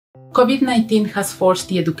COVID-19 has forced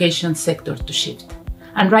the education sector to shift,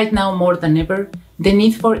 and right now more than ever, the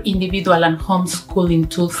need for individual and homeschooling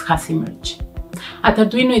tools has emerged. At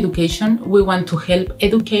Arduino Education, we want to help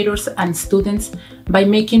educators and students by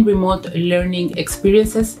making remote learning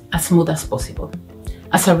experiences as smooth as possible.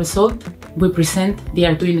 As a result, we present the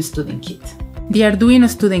Arduino Student Kit. The Arduino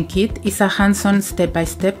Student Kit is a hands-on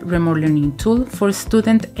step-by-step remote learning tool for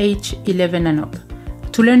students age 11 and up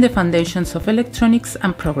to learn the foundations of electronics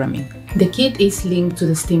and programming. The kit is linked to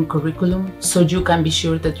the STEAM curriculum, so you can be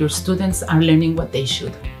sure that your students are learning what they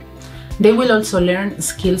should. They will also learn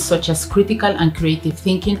skills such as critical and creative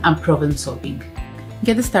thinking and problem solving.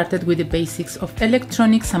 Get started with the basics of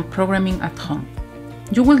electronics and programming at home.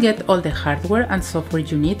 You will get all the hardware and software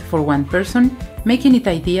you need for one person, making it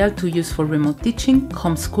ideal to use for remote teaching,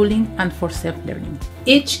 homeschooling, and for self-learning.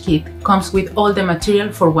 Each kit comes with all the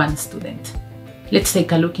material for one student. Let's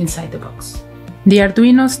take a look inside the box. The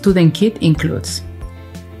Arduino Student Kit includes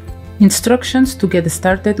instructions to get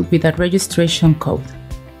started with a registration code.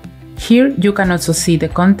 Here you can also see the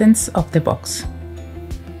contents of the box.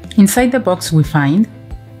 Inside the box we find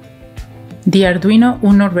the Arduino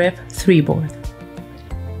Uno Rev 3 board,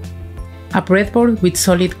 a breadboard with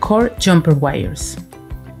solid core jumper wires,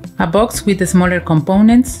 a box with the smaller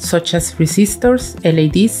components such as resistors,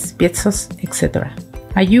 LEDs, piezos, etc.,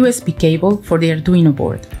 a USB cable for the Arduino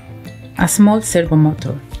board, a small servo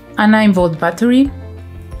motor, a 9-volt battery,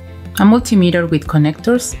 a multimeter with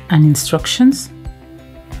connectors and instructions,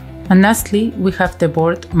 and lastly, we have the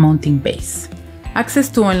board mounting base. Access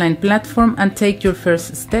to online platform and take your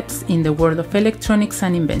first steps in the world of electronics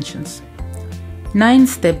and inventions. 9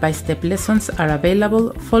 step-by-step lessons are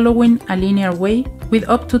available following a linear way with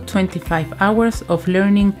up to 25 hours of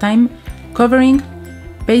learning time covering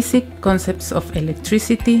basic concepts of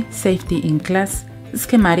electricity, safety in class,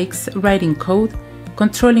 schematics, writing code,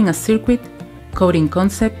 controlling a circuit, coding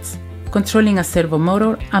concepts, controlling a servo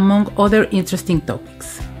motor, among other interesting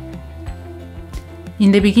topics.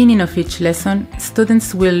 In the beginning of each lesson,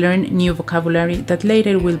 students will learn new vocabulary that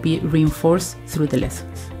later will be reinforced through the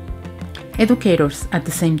lessons. Educators, at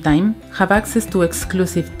the same time, have access to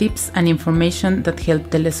exclusive tips and information that help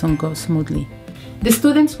the lesson go smoothly. The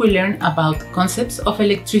students will learn about concepts of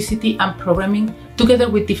electricity and programming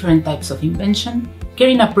together with different types of invention,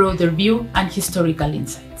 getting a broader view and historical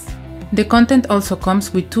insights. The content also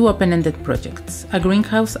comes with 2 open-ended projects, a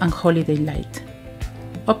greenhouse and holiday light.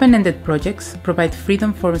 Open-ended projects provide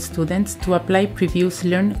freedom for students to apply previous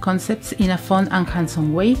learned concepts in a fun and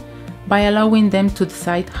hands-on way by allowing them to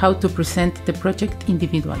decide how to present the project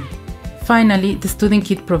individually. Finally, the Student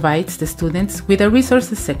Kit provides the students with a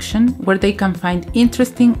resources section where they can find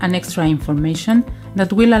interesting and extra information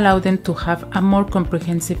that will allow them to have a more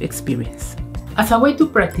comprehensive experience. As a way to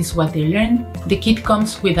practice what they learn, the kit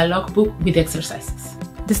comes with a logbook with exercises.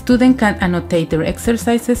 The student can annotate their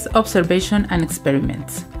exercises, observation, and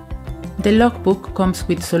experiments. The logbook comes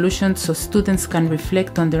with solutions so students can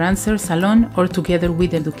reflect on their answers alone or together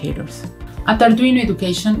with educators. At Arduino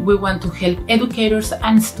Education, we want to help educators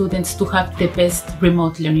and students to have the best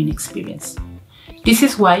remote learning experience. This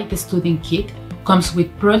is why the Student Kit comes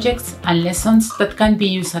with projects and lessons that can be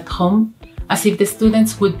used at home as if the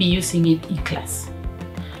students would be using it in class.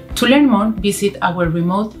 To learn more, visit our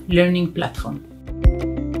remote learning platform.